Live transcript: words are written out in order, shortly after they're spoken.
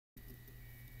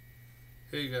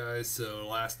Hey guys, so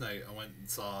last night I went and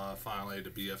saw finally the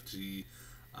BFG.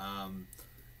 Um,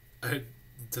 I,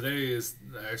 Today is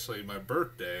actually my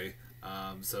birthday,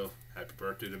 so happy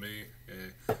birthday to me.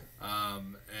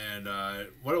 And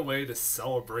what a way to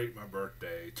celebrate my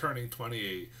birthday, turning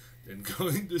 28 and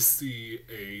going to see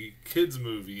a kids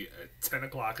movie at 10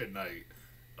 o'clock at night.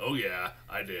 Oh, yeah,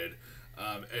 I did.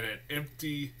 In an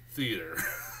empty theater.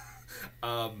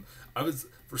 I was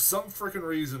for some freaking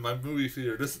reason my movie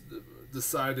theater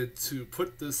decided to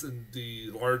put this in the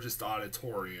largest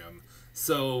auditorium.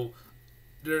 So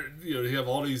there, you have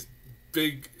all these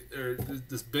big or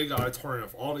this big auditorium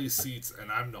of all these seats, and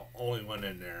I'm the only one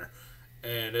in there.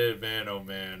 And man, oh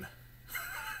man,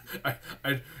 I,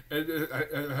 I,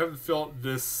 I haven't felt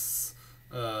this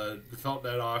felt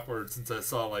that awkward since I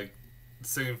saw like the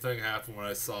same thing happen when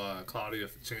I saw Claudia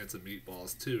Chance of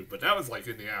Meatballs too. But that was like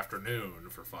in the afternoon,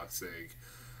 for fuck's sake.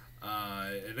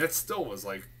 And that still was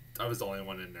like I was the only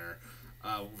one in there.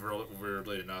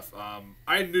 Weirdly enough,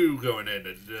 I knew going in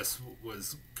that this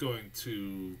was going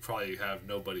to probably have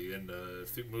nobody in the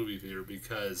movie theater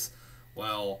because,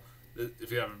 well,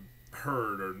 if you haven't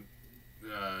heard or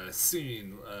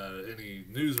seen any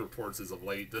news reports as of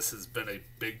late, this has been a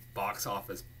big box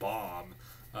office bomb,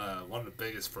 one of the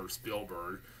biggest for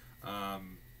Spielberg,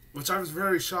 which I was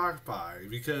very shocked by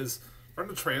because from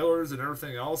the trailers and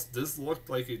everything else, this looked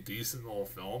like a decent little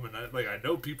film, and I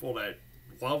know people that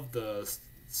love the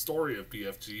story of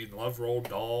BFG and love Roald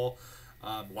Dahl,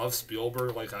 love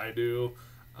Spielberg like I do.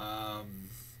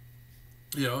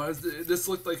 This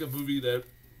looked like a movie that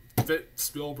fit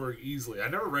Spielberg easily. I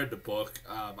never read the book.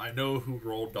 I know who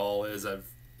Roald Dahl is.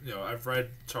 I've read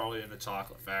Charlie and the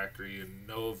Chocolate Factory and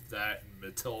know of that and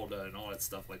Matilda and all that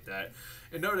stuff like that,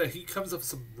 and know that he comes up with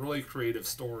some really creative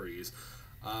stories.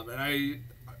 And I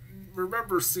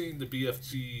remember seeing the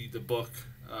BFG, the book,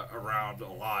 around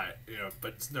a lot,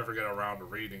 but never got around to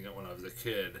reading it when I was a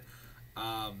kid.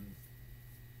 And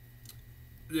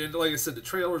like I said, the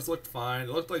trailers looked fine. It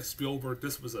looked like Spielberg.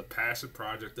 This was a passion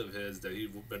project of his that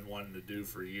he'd been wanting to do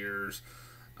for years.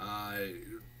 I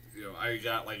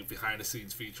got like a behind the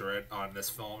scenes featurette on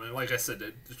this film, and like I said,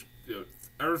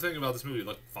 everything about this movie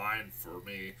looked fine for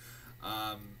me.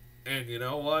 And you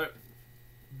know what?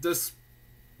 This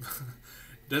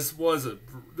this was a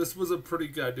pretty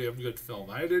goddamn good film.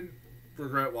 I didn't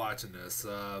regret watching this.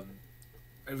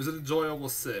 It was an enjoyable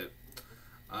sit.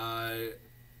 I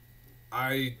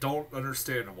don't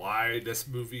understand why this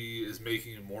movie is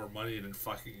making more money than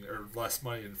fucking or less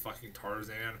money than fucking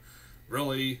Tarzan.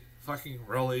 Really, fucking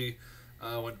really.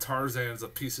 When Tarzan's a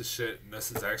piece of shit and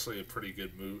this is actually a pretty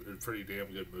good movie, a pretty damn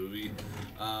good movie.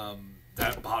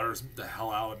 That bothers the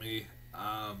hell out of me.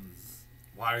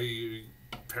 Why are you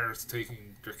parents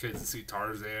taking their kids to see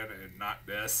Tarzan and not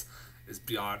this is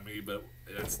beyond me, but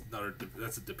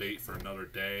that's a debate for another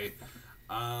day.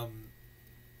 Mark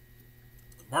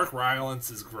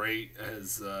Rylance is great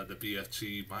as the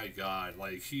BFG. My God,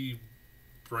 like he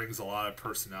brings a lot of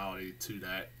personality to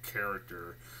that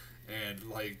character, and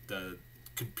like the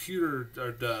computer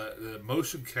or the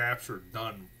motion capture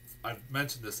done. I've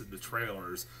mentioned this in the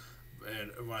trailers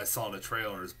and when I saw the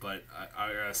trailers, but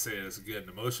I gotta say this again: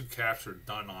 the motion capture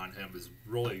done on him is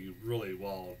really, really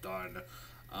well done.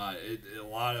 A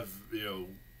lot of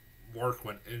work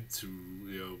went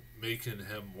into making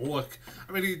him look.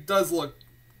 I mean, he does look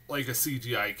like a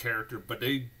CGI character, but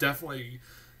they definitely.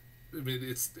 I mean,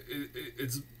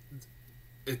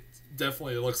 it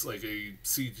definitely looks like a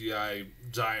CGI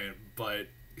giant, but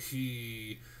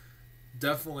he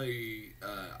definitely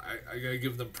I gotta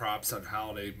give them props on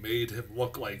how they made him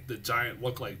look like the giant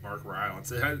look like Mark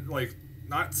Rylance. It had like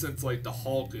not since like the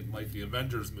Hulk and like the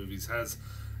Avengers movies has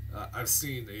I've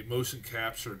seen a motion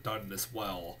capture done this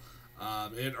well,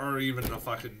 or even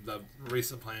the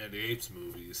recent Planet of the Apes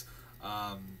movies.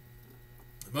 The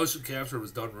motion capture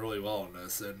was done really well in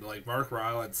this, and like Mark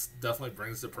Rylance definitely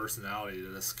brings the personality to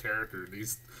this character, and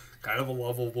he's kind of a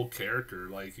lovable character.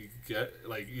 Like you get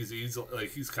like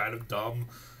he's kind of dumb,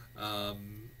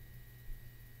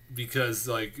 because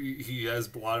like he has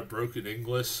a lot of broken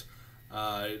English.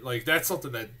 Like that's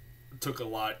something that took a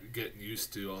lot getting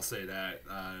used to. I'll say that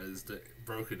is the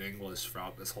broken English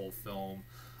throughout this whole film,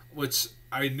 which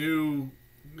I knew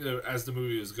as the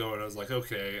movie was going. I was like,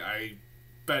 okay, I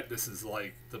bet this is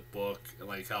like the book,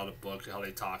 like how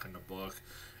they talk in the book,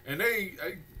 and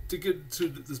to get to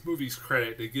this movie's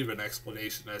credit, they give an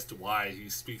explanation as to why he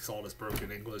speaks all this broken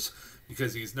English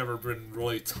because he's never been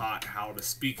really taught how to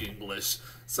speak English.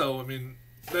 So I mean,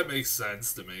 that makes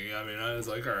sense to me. I mean, I was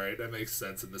like, all right, that makes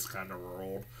sense in this kind of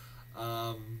world.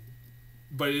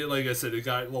 But like I said, it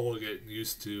got a little getting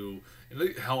used to,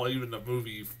 and hell, even the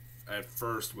movie at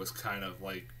first was kind of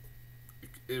like,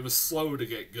 it was slow to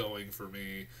get going for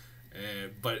me,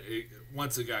 but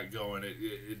once it got going,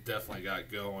 it definitely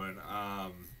got going. I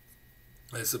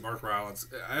said Mark Rylance.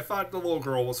 I thought the little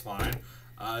girl was fine.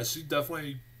 She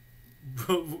definitely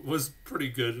was pretty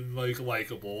good and like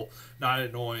likable, not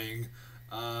annoying.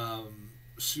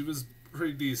 She was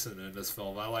pretty decent in this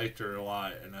film. I liked her a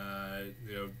lot, and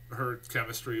her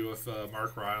chemistry with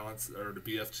Mark Rylance or the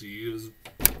BFG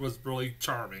was really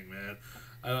charming, man.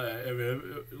 I mean,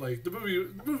 like the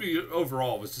movie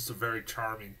overall was just a very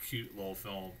charming, cute little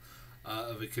film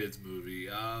of a kids movie.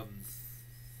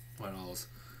 What else?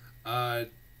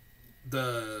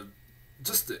 The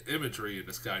just the imagery in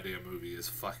this goddamn movie is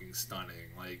fucking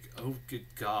stunning. Like, oh good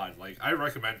god! Like, I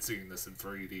recommend seeing this in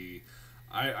 3D.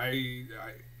 I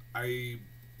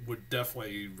would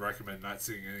definitely recommend not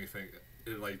seeing anything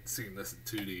like seeing this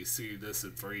in 2D. See this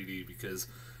in 3D because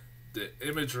the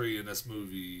imagery in this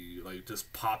movie like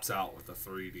just pops out with the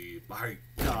 3D. My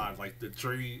god, like the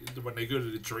dream when they go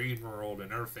to the dream world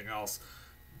and everything else,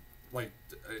 like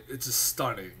it's just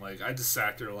stunning. Like I just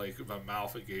sat there like with my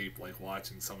mouth agape, like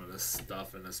watching some of this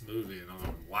stuff in this movie, and I'm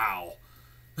going, wow.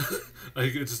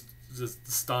 Like it's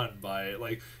just stunned by it.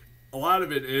 Like a lot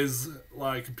of it is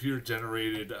like computer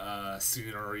generated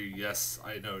scenery. Yes,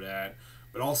 I know that,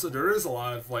 but also there is a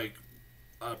lot of like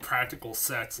practical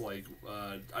sets. Like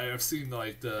I have seen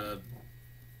like the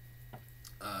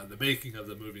making of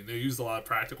the movie, and they used a lot of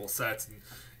practical sets,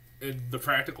 and the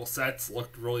practical sets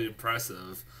looked really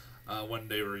impressive when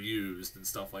they were used and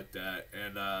stuff like that.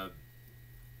 And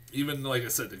even like I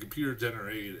said, the computer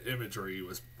generated imagery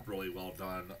was really well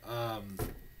done.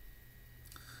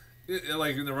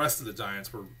 Like and the rest of the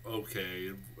giants were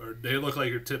okay. Or they look like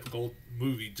your typical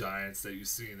movie giants that you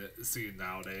see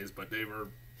nowadays, but they were,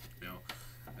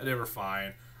 they were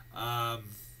fine. I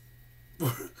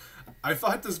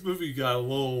thought this movie got a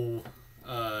little,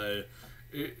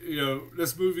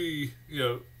 this movie,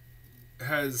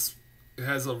 has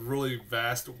a really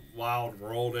vast, wild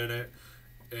world in it.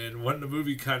 And when the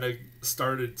movie kind of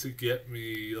started to get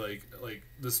me, like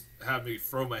just have me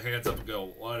throw my hands up and go,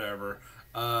 whatever.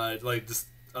 I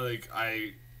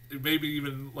maybe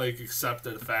even like accept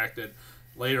the fact that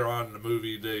later on in the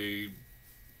movie they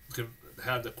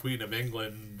had the Queen of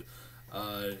England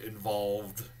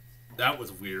involved. That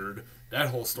was weird. That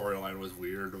whole storyline was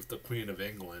weird with the Queen of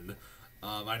England.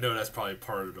 I know that's probably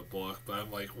part of the book, but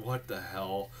I'm like, what the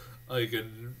hell? Like,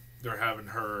 and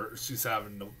she's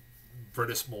having the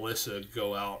British militia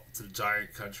go out to the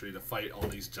giant country to fight all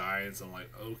these giants. I'm like,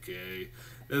 okay,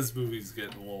 this movie's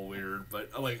getting a little weird,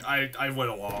 but like I went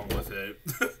along with it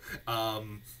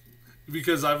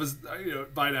because I was,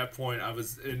 by that point I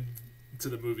was into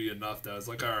the movie enough that I was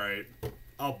like, all right,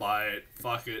 I'll buy it.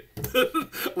 Fuck it.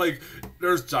 Like,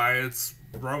 there's giants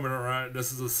roaming around.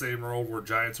 This is the same world where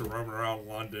giants are roaming around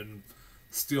London,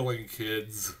 stealing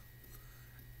kids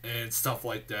and stuff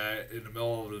like that in the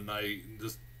middle of the night, and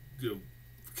just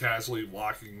casually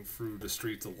walking through the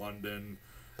streets of London.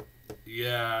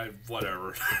 Yeah,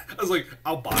 whatever. I was like,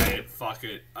 I'll buy it. Fuck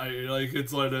it.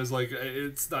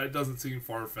 It doesn't seem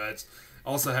far fetched.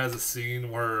 Also has a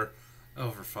scene where,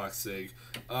 oh for fuck's sake,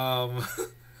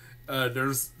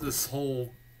 there's this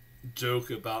whole joke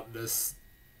about this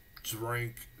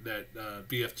drink that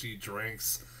BFG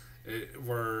drinks,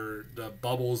 where the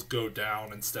bubbles go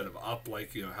down instead of up,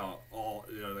 like how all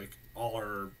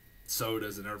our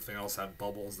sodas and everything else have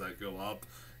bubbles that go up.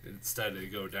 Instead, they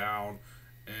go down,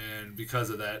 and because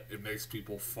of that, it makes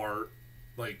people fart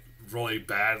like really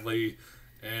badly.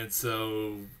 And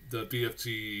so the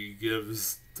BFG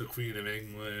gives the Queen of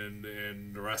England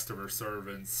and the rest of her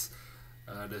servants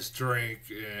this drink,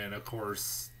 and of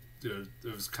course, it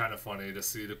was kind of funny to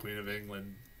see the Queen of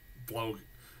England blow,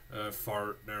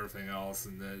 fart, and everything else,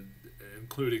 and then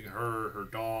including her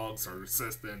dogs, her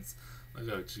assistants. Like,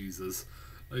 oh Jesus,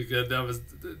 that was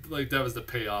the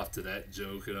payoff to that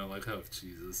joke, and I'm like, oh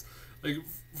Jesus. Like,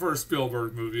 for a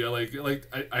Spielberg movie, I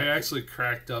actually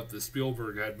cracked up that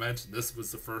Spielberg had mentioned this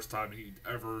was the first time he'd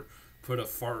ever put a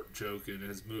fart joke in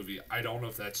his movie. I don't know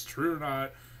if that's true or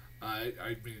not.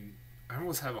 I mean, I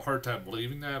almost have a hard time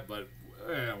believing that, but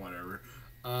whatever.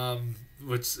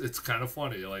 Which, it's kind of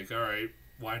funny. Like, all right,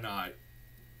 why not?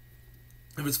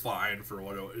 It was fine for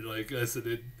what it, like I said.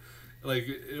 It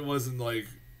wasn't like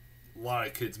a lot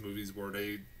of kids movies where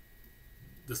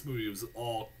this movie was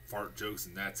all fart jokes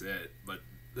and that's it. But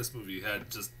this movie had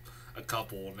just a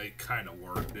couple, and they kind of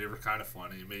worked. They were kind of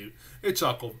funny. Maybe they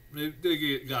chuckled.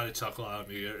 They got a chuckle out of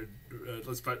me.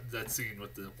 That scene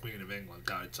with the Queen of England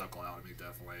got a chuckle out of me,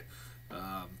 definitely.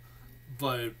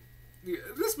 But yeah,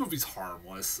 this movie's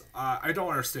harmless. I don't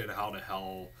understand how the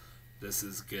hell this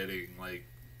is getting like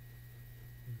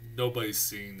nobody's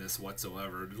seeing this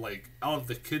whatsoever. Like out of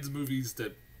the kids movies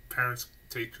that parents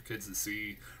take your kids to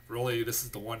see, really this is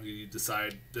the one you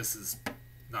decide this is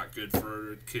not good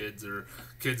for kids, or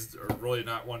kids are really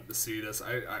not wanting to see this.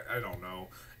 I don't know.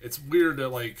 It's weird that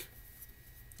like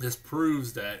this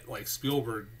proves that like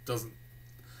Spielberg doesn't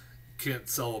can't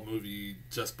sell a movie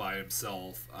just by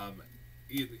himself.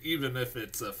 Even if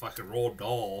it's a fucking Roald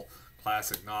Dahl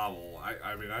classic novel.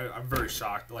 I'm very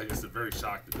shocked. Like I said, very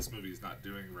shocked that this movie is not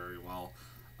doing very well.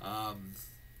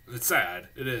 It's sad.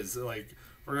 It is. Like,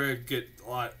 we're going to get a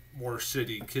lot more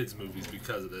shitty kids movies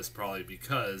because of this, probably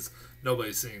because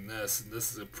nobody's seen this, and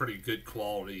this is a pretty good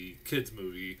quality kids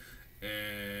movie,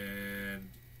 and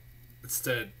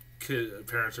instead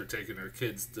parents are taking their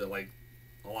kids to, like,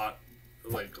 a lot,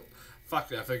 like,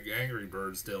 fuck, I think Angry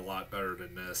Birds did a lot better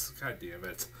than this. God damn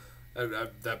it.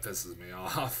 That pisses me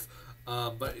off.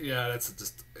 But yeah, that's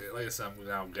just, like I said, I'm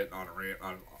now getting on a rant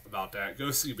about that.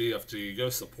 Go see BFG. Go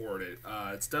support it.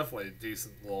 It's definitely a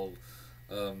decent little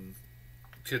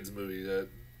kids movie.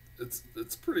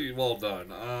 It's pretty well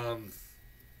done.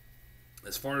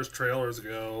 As far as trailers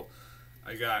go,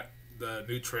 I got the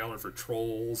new trailer for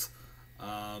Trolls.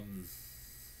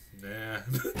 Nah,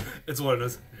 it's what it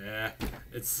is. Yeah,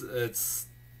 it's.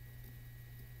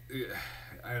 Yeah,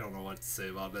 I don't know what to say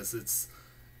about this. It's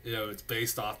it's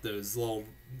based off those little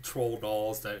troll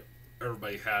dolls that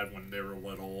everybody had when they were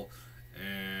little,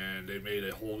 and they made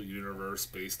a whole universe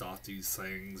based off these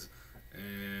things,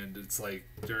 and it's like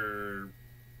they're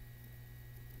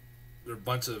a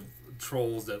bunch of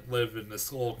trolls that live in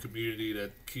this little community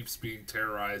that keeps being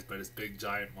terrorized by this big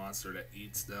giant monster that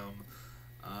eats them.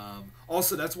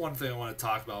 Also, that's one thing I want to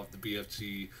talk about with the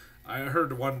BFG. I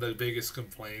heard one of the biggest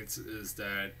complaints is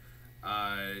that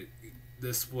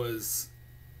this was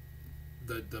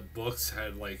the books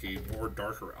had like a more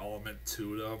darker element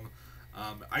to them.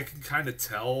 I can kind of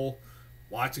tell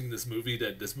watching this movie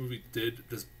that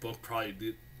this book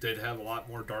probably did have a lot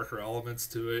more darker elements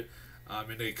to it.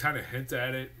 And they kind of hint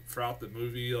at it throughout the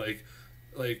movie. Like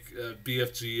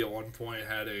BFG at one point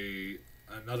had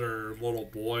another little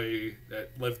boy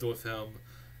that lived with him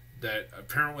that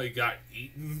apparently got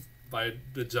eaten by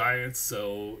the giants.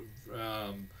 So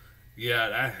yeah,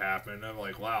 that happened. I'm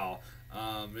like, wow.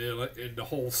 And the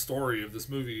whole story of this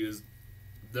movie is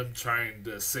him trying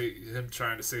to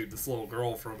save this little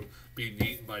girl from being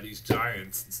eaten by these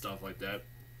giants and stuff like that.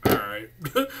 All right.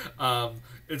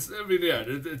 It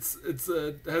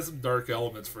has some dark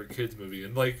elements for a kids movie,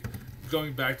 and like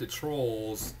going back to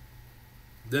Trolls,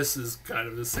 this is kind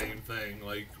of the same thing.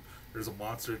 Like, there's a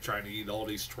monster trying to eat all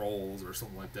these trolls or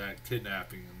something like that,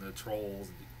 kidnapping the trolls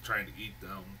and trying to eat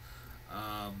them.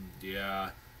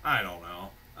 Yeah, I don't know.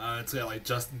 It's got like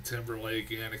Justin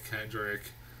Timberlake, Anna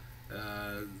Kendrick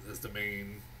as the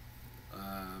main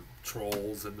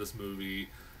trolls in this movie,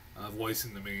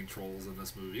 voicing the main trolls in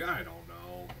this movie. I don't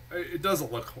know. It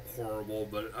doesn't look horrible,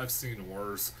 but I've seen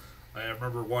worse. I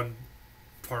remember one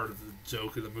part of the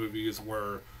joke of the movie is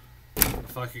where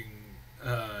fucking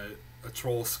a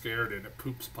troll scared and it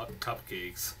poops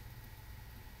cupcakes.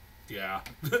 Yeah,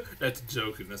 that's a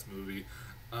joke in this movie.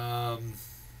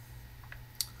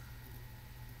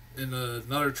 In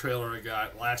another trailer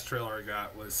last trailer I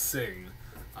got was Sing.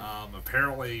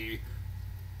 Apparently,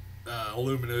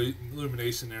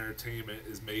 Illumination Entertainment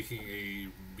is making a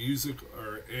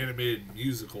animated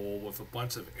musical with a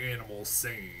bunch of animals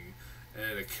singing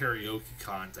at a karaoke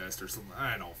contest or something.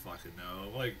 I don't fucking know.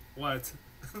 Like, what?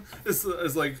 It's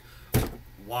like,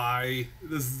 why?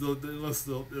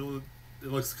 It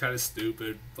looks kind of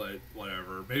stupid, but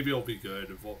whatever. Maybe it'll be good.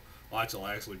 If watch, it'll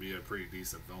actually be a pretty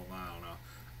decent film. I don't know.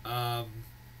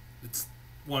 It's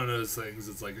one of those things.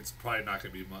 It's like it's probably not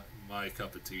going to be my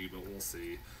cup of tea, but we'll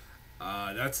see.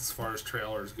 That's as far as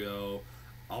trailers go.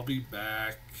 I'll be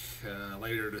back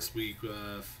later this week.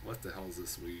 What the hell is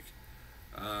this week?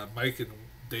 Mike and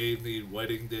Dave need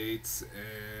wedding dates,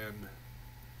 and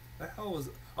the hell was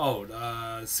it?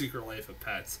 Oh, Secret Life of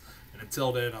Pets. And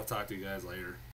until then, I'll talk to you guys later.